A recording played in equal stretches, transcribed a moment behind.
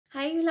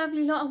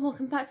lovely lot, and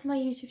welcome back to my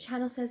YouTube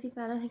channel, Cezzy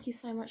Bella. Thank you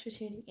so much for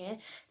tuning in.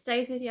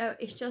 Today's video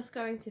is just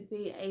going to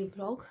be a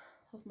vlog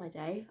of my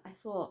day. I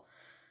thought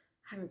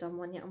I haven't done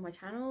one yet on my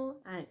channel,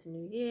 and it's a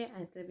new year,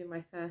 and it's going to be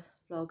my first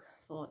vlog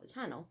for the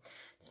channel.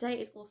 Today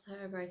is also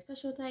a very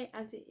special day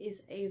as it is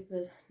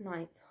Ava's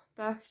 9th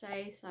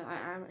birthday, so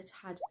I am a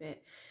tad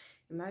bit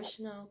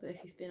emotional. But if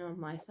you've been on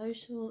my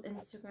socials,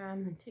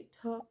 Instagram and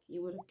TikTok,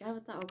 you would have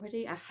gathered that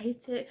already. I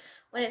hate it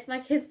when it's my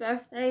kids'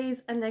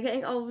 birthdays and they're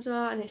getting older,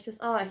 and it's just,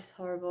 oh, it's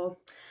horrible.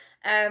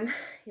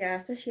 Yeah,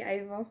 especially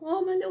Ava.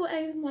 Oh, my little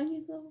Ava's 9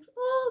 years old.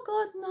 Oh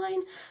god,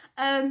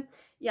 9.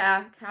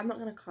 Yeah, okay, I'm not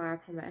gonna cry, I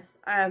promise.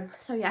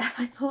 So yeah,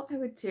 I thought I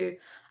would do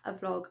a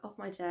vlog of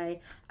my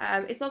day.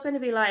 It's not going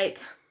to be like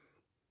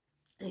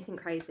anything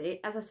crazy.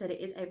 As I said, it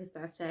is Ava's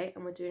birthday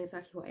and we're doing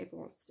exactly what Ava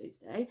wants to do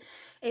today.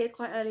 It is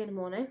quite early in the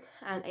morning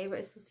and Ava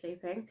is still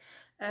sleeping.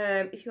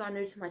 If you are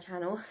new to my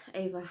channel,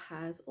 Ava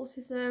has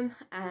autism,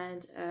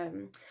 and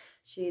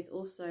she's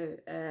also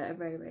a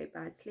very, very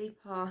bad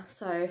sleeper.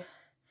 So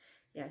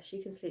yeah,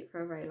 she can sleep for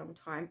a very long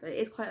time, but it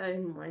is quite early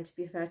in the morning, to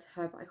be fair to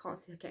her, but I can't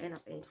see her getting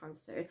up anytime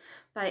soon.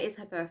 But it is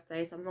her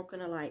birthday, so I'm not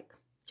gonna like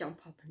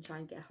jump up and try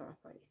and get her up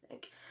or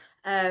anything.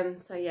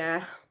 So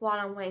yeah, while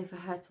I'm waiting for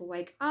her to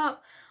wake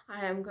up,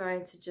 I am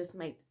going to just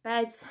make the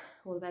beds,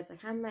 all the beds I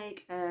can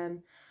make.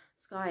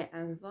 Sky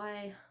and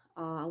Vi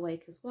are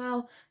awake as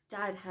well.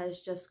 Dad has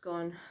just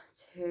gone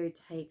to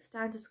take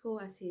Stan to school,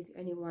 as he's the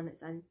only one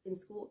that's in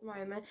school at the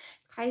moment.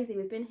 It's crazy,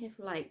 we've been here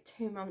for like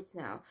 2 months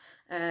now.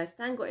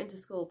 Stan got into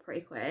school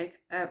pretty quick.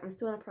 I'm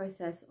still in the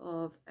process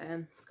of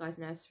Sky's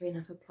nursery, and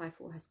I've applied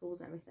for all her schools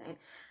and everything.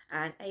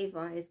 And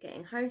Ava is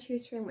getting home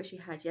tutoring, which she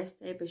had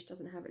yesterday, but she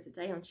doesn't have it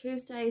today on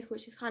Tuesdays,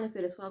 which is kind of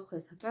good as well because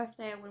it's her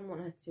birthday. I wouldn't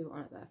want her to do it on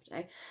her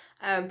birthday.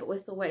 But we're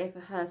still waiting for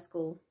her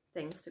school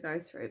things to go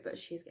through, but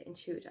she's getting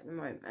tutored at the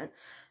moment.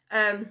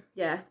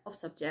 Yeah, off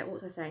subject, what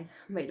was I saying?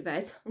 Make the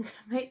beds. I'm gonna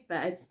make the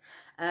beds.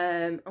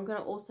 I'm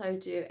gonna also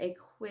do a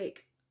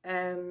quick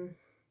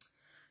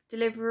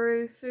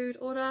delivery food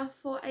order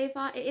for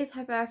Ava. It is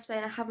her birthday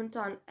and I haven't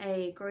done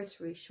a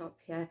grocery shop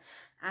yet,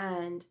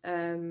 and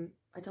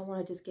I don't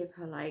want to just give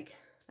her like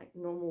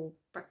normal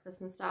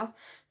breakfast and stuff,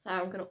 so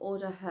I'm gonna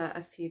order her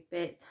a few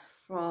bits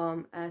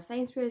from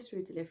Sainsbury's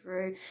through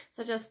Deliveroo.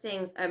 So just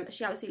things,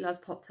 she absolutely loves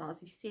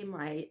Pop-Tarts. If you see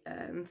my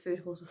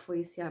food hauls before,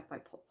 you see I buy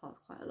Pop-Tarts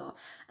quite a lot,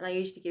 and I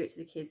usually give it to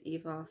the kids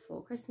either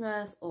for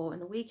Christmas or in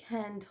the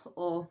weekend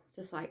or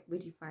just like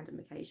really random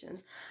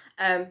occasions.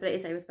 But it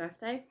is Ava's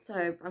birthday,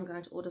 so I'm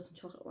going to order some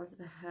chocolate ones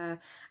for her,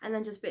 and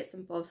then just bits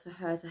and bobs for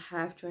her to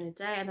have during the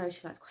day. I know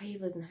she likes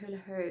quavers and hula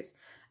hoops,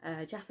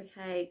 Jaffa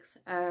cakes,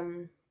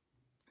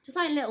 just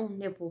like little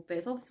nibble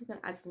bits. Obviously we're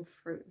going to add some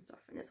fruit and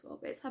stuff in as well,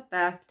 but it's her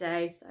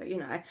birthday, so you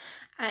know.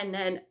 And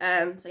then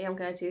so yeah, I'm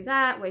going to do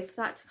that, wait for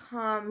that to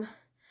come,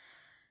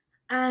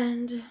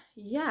 and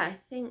yeah, I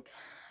think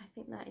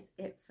that is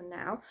it for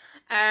now.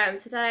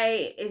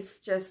 Today is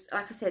just,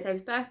 like I said, it's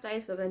Ava's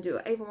birthday, so we're going to do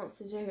what Ava wants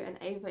to do, and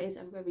Ava is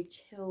a very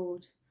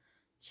chilled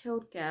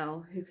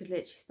girl who could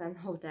literally spend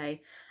the whole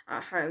day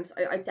at home, so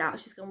I doubt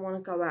she's going to want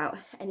to go out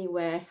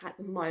anywhere at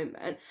the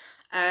moment.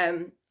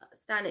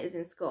 Stan is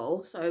in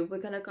school, so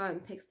we're going to go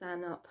and pick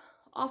Stan up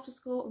after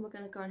school, and we're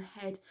going to go and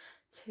head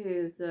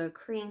to the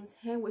Creams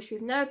here, which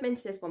we've never been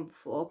to this one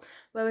before.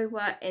 Where we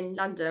were in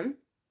London,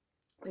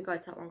 we go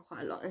to that one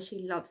quite a lot, and she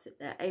loves it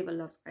there. Ava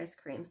loves ice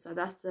cream, so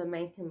that's the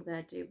main thing we're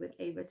going to do with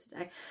Ava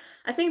today.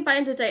 I think by the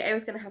end of the day,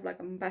 Ava's going to have like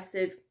a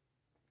massive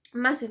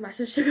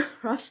sugar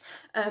rush,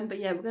 but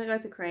yeah, we're going to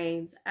go to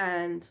Creams,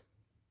 and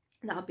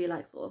that'll be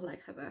like sort of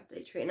like her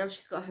birthday treat. Now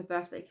she's got her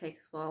birthday cake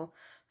as well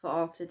for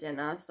after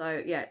dinner,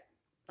 so yeah,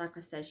 like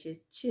I said,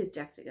 she's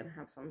definitely going to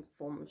have some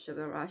form of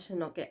sugar rush and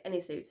not get any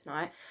sleep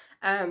tonight.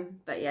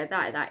 But yeah,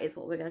 that is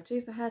what we're going to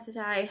do for her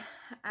today,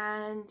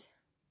 and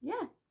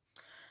yeah,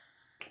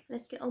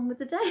 let's get on with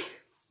the day.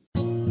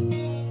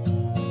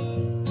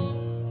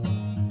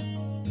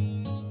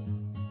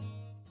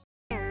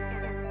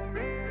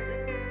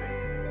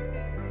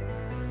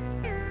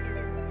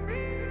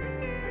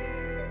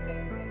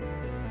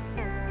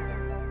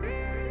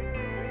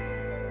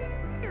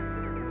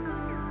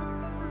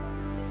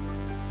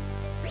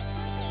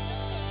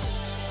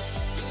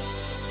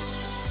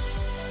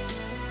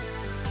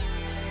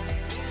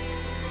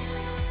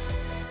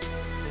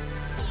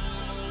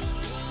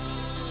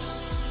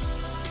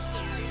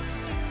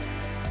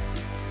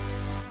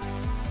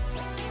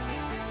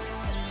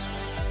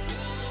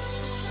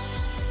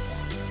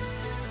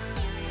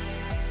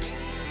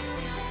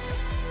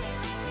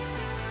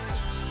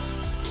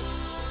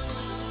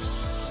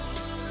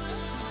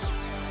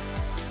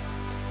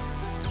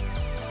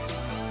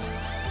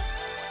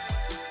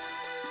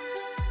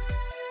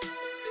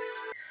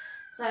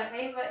 So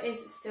Ava is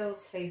still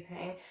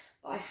sleeping,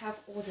 but I have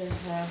ordered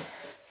her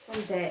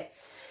some bits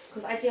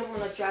because I didn't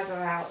want to drag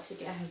her out to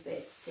get her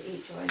bits to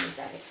eat during the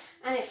day.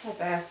 And it's her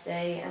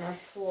birthday, and I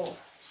thought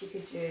she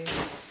could do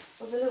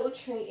with a little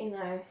treat, you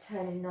know,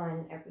 turning 9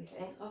 and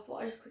everything. So I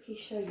thought I'd just quickly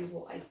show you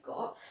what I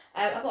got.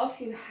 I got a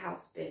few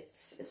house bits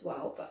as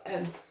well, but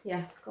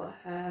yeah, got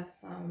her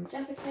some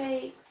Jaffa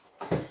cakes.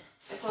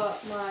 I got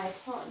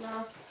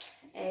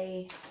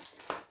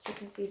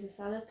Caesar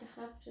salad to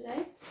have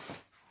today.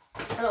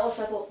 And I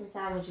also bought some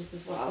sandwiches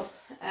as well.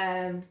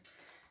 Egg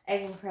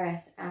and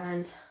cress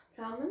and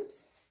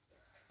ploughmans.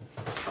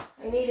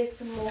 I needed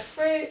some more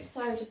fruit,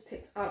 so I just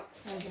picked up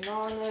some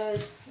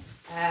bananas,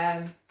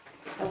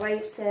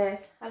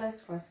 Oasis, hello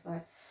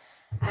Squarespo,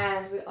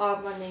 and we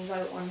are running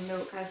low on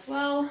milk as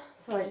well,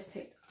 so I just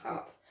picked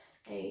up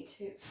a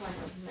 2 pint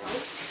of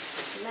milk,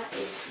 and that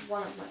is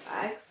one of my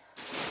bags.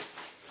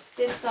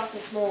 This stuff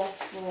is more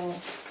for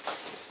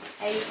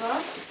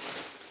Ava,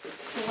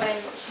 so when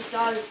she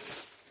does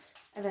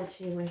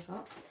eventually wake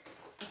up.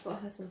 I've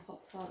got her some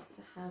Pop-Tarts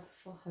to have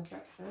for her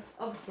breakfast.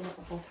 Obviously not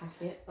the whole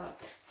packet, but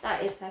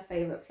that is her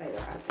favourite flavour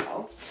as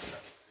well.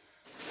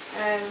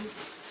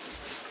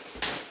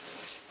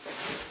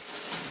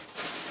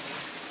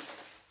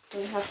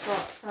 We have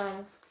got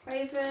some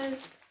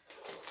cravers,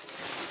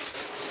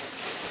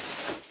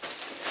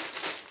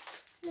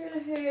 hula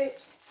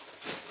hoops.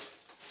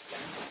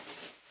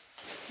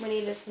 We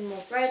needed some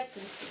more bread, so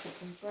let's pick up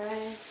some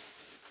bread.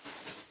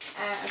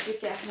 I did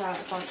get her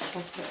a bunch of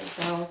chocolate as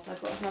well, so I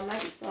got her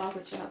Magic Star,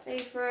 which is her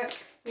favourite.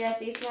 Yeah,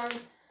 these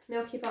ones,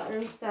 Milky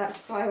Buttons that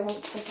Sky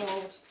wants to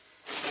hold,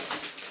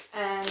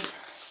 and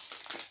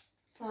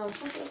some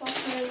chocolate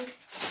buttons,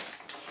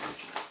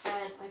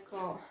 and I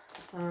got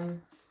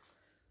some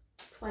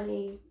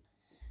 20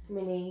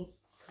 mini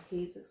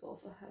cookies as well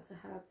for her to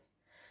have.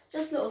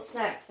 Just little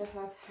snacks for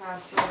her to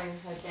have during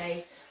her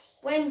day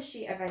when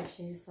she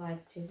eventually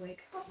decides to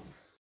wake up.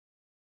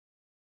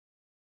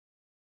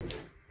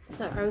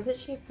 So I was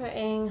literally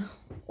putting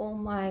all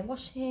my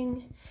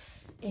washing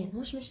in the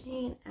washing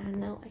machine,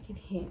 and now I can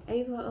hear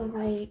Ava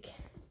awake,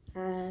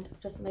 and I've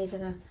just made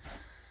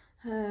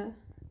her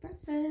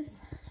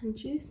breakfast and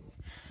juice,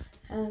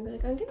 and I'm going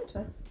to go and give it to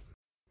her.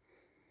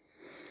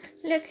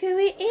 Look who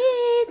it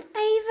is!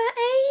 Ava,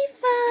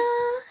 Ava!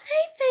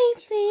 Hey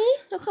baby!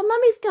 Look what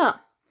Mummy's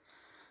got!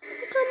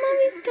 Look what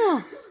Mummy's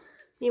got!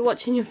 You're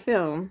watching your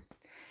film?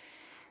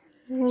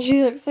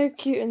 She looks so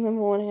cute in the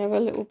morning. I have a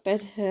little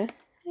bed here.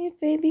 Hey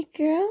baby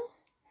girl,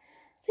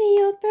 it's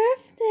your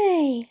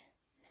birthday.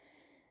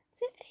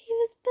 It's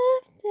Ava's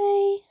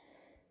birthday.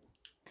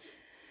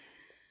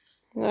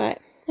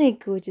 Right, hey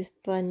gorgeous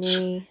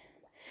bunny.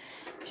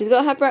 She's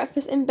got her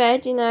breakfast in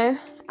bed, you know,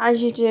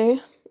 as you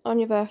do on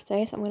your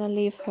birthday. So I'm going to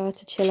leave her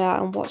to chill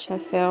out and watch her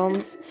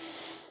films.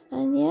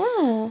 And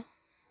yeah,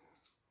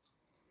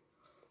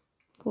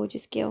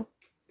 gorgeous girl.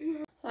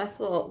 So I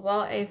thought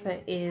while Ava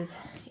is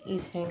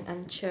eating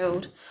and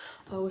chilled,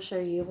 I will show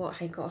you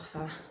what I got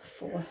her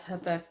for her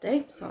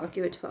birthday. So I'll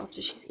give it to her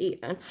after she's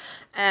eaten.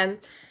 I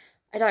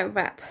don't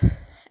wrap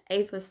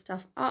Ava's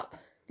stuff up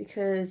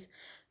because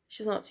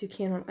she's not too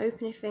keen on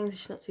opening things.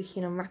 She's not too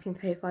keen on wrapping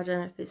paper. I don't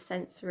know if it's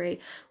sensory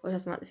or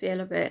doesn't like the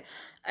feel of it.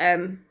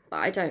 But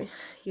I don't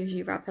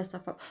usually wrap her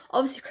stuff up.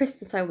 Obviously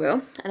Christmas I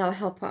will, and I'll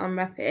help her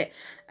unwrap it.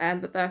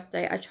 But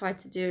birthday I tried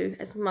to do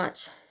as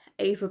much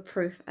Ava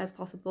proof as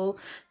possible,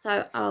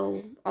 so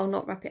I'll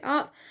not wrap it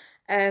up.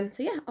 So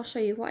yeah, I'll show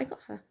you what I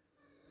got her.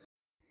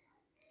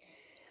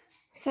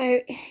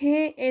 So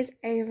here is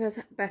Ava's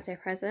birthday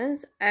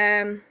presents.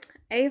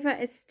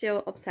 Ava is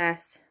still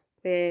obsessed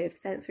with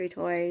sensory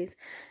toys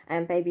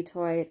and baby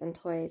toys and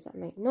toys that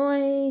make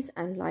noise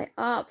and light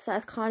up, so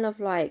that's kind of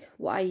like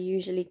what I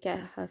usually get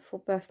her for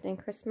birthday and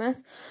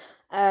Christmas.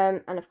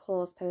 And of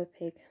course Peppa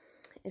Pig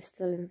is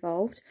still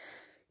involved.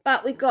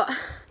 But we got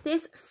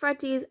this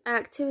Freddy's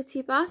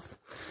activity bus,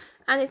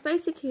 and it's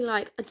basically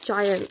like a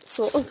giant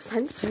sort of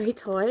sensory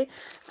toy.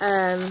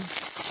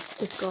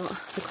 It's got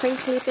the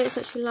crinkly bits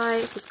that she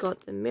likes, it's got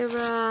the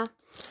mirror,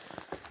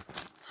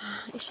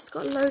 she's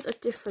got loads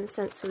of different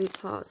sensory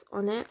parts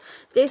on it.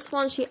 This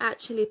one she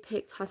actually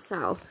picked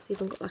herself. It's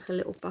even got like a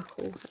little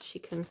buckle that she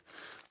can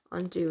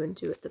undo and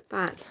do at the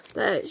back.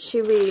 But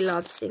she really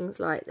loves things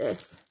like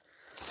this.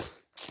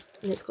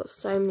 And it's got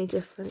so many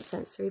different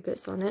sensory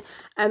bits on it.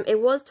 It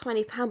was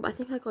 £20, but I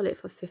think I got it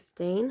for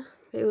 15.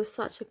 But it was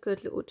such a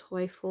good little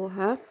toy for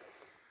her.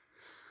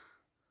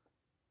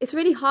 It's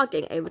really hard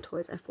getting Ava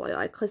toys,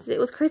 FYI, because it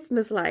was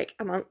Christmas like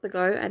a month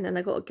ago, and then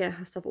I got to get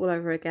her stuff all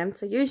over again.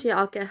 So usually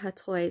I'll get her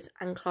toys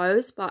and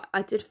clothes, but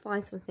I did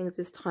find some things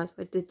this time, so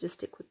I did just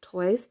stick with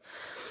toys.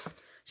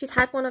 She's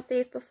had one of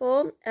these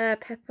before,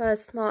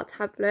 Peppa's smart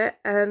tablet.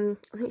 I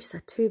think she's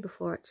had 2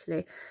 before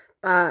actually,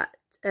 but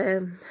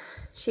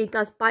she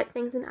does bite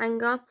things in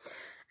anger,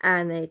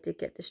 and they did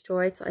get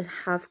destroyed, so I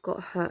have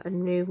got her a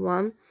new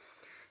one.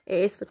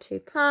 It is for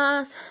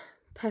 2+.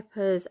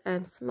 Peppa's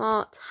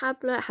smart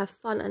tablet. Have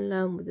fun and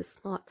learn with the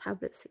smart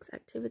tablet 6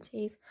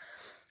 activities.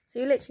 So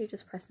you literally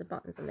just press the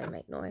buttons and they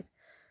make noise.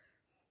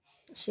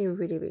 She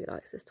really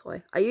likes this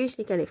toy. I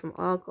usually get it from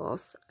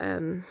Argos. I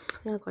think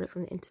I got it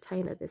from the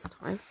Entertainer this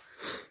time.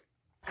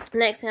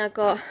 Next thing I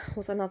got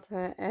was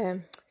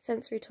another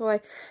sensory toy,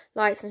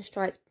 Lights and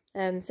Stripes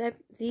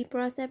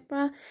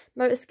zebra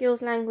motor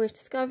skills language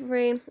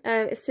discovery.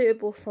 It's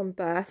suitable from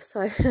birth,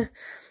 so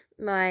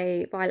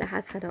my Violet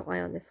has had her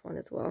eye on this one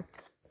as well.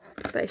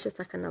 But it's just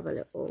like another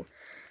little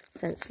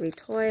sensory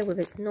toy with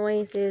its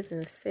noises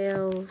and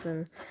feels,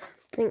 and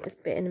I think this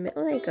bit in the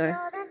middle. There you go.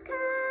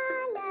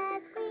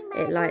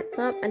 it lights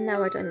up, and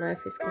now I don't know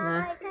if it's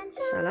gonna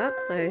shut up,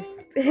 so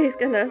it's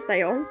gonna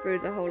stay on through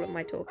the whole of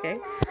my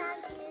talking.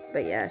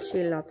 But yeah,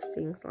 she loves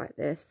things like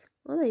this.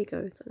 Oh, there you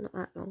go, so not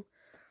that long.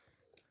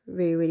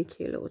 Really, really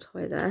cute little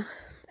toy there.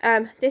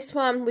 This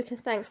one, we can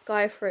thank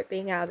Sky for it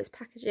being out of its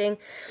packaging.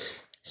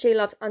 She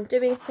loves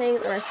undoing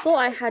things, and I thought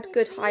I had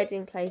good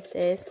hiding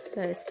places.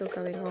 No, it's still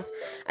going off.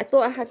 I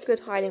thought I had good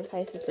hiding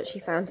places, but she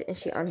found it and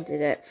she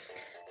undid it.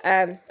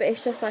 But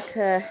it's just like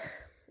a,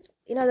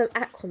 you know, them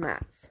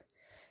aquamats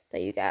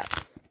that you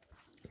get.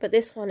 But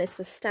this one is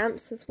for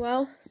stamps as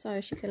well,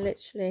 so she can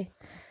literally,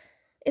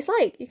 it's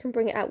like you can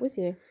bring it out with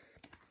you.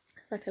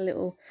 It's like a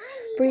little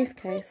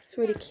briefcase. It's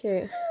really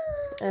cute.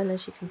 And then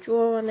she can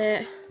draw on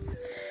it.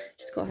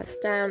 She's got her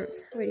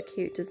stamps. Really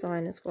cute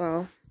design as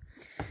well.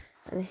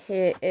 And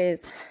here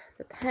is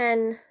the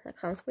pen that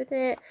comes with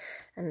it,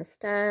 and the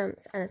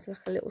stamps, and it's like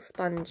a little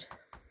sponge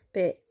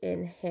bit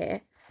in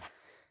here.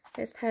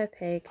 There's Peppa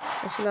Pig,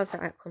 and she loves the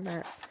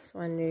aquamats, so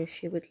I knew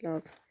she would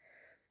love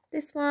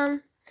this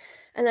one.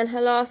 And then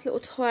her last little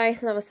toy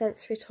is another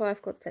sensory toy. I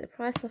forgot to take the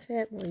price off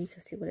it. Well, you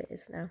can see what it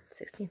is now,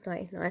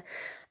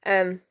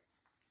 $16.99.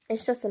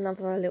 It's just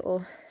another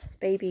little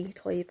baby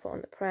toy you put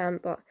on the pram,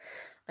 but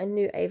I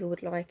knew Ava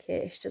would like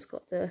it. It's just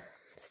got the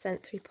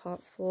sensory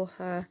parts for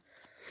her.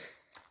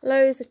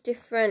 Loads of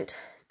different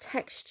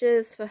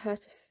textures for her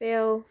to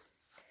feel.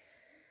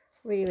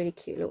 Really, really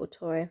cute little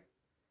toy.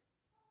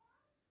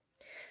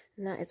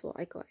 And that is what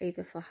I got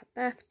Ava for her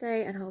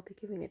birthday, and I'll be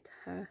giving it to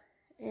her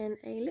in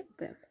a little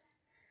bit.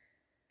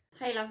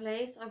 Hey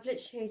lovelies, I've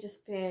literally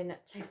just been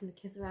chasing the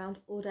kids around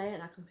all day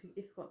and I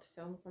completely forgot to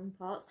film some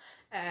parts.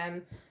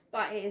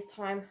 But it is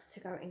time to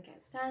go and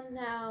get Stan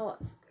now.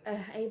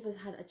 Ava's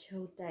had a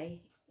chilled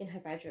day in her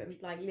bedroom.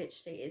 Like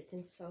literally, it's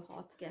been so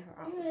hard to get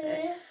her out of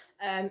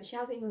it. She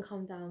hasn't even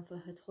come down for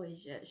her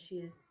toys yet. She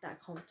is that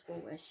comfortable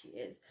where she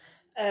is.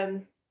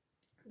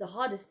 The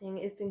hardest thing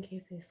has been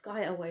keeping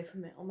Sky away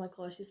from it. Oh my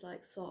gosh, she's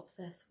like so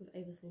obsessed with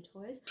Ava's new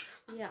toys.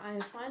 But yeah, I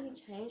have finally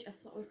changed. I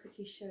thought I would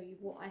quickly show you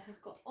what I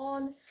have got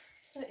on.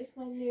 So it's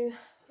my new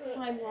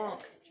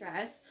Primark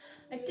dress.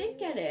 I did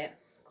get it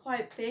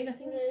quite big. I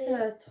think it's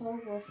a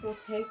 12 or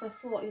 14, so I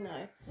thought, you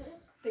know,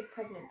 big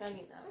pregnant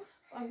belly now.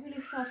 But I'm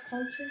really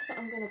self-conscious that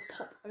I'm going to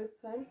pop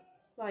open,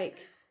 like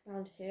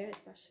around here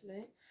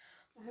especially.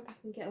 I hope I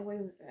can get away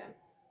with it.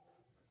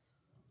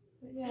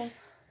 But yeah, I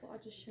thought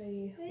I'd just show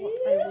you what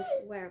I was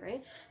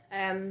wearing.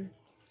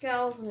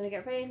 Girls, I'm going to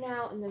get ready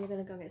now, and then we're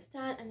going to go and get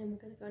Stan, and then we're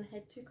going to go and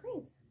head to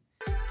Queen's.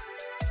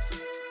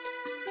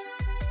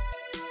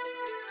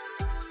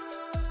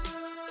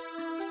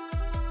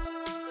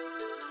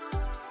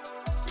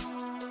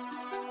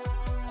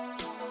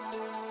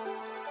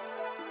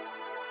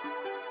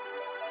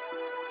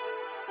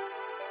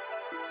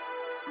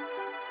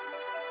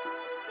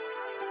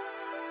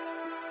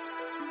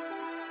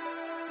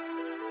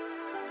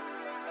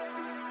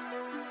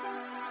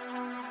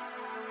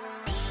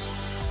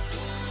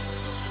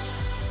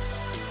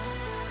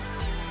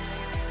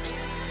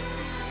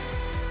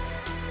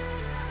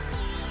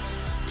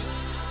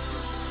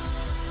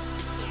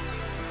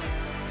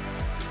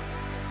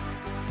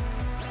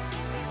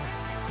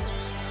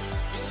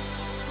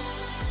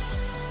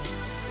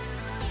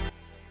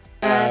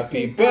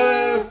 Happy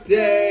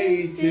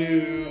birthday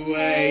to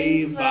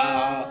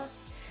Ava.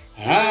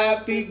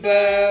 Happy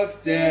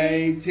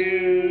birthday to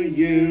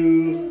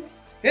you.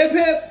 Hip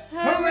hip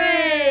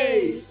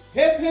hooray!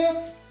 Hip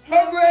hip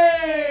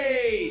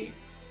hooray!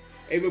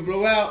 Ava,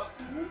 blow out.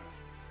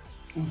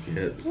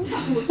 Okay.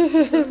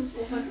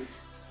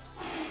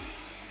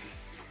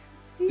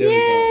 There we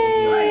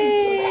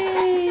go.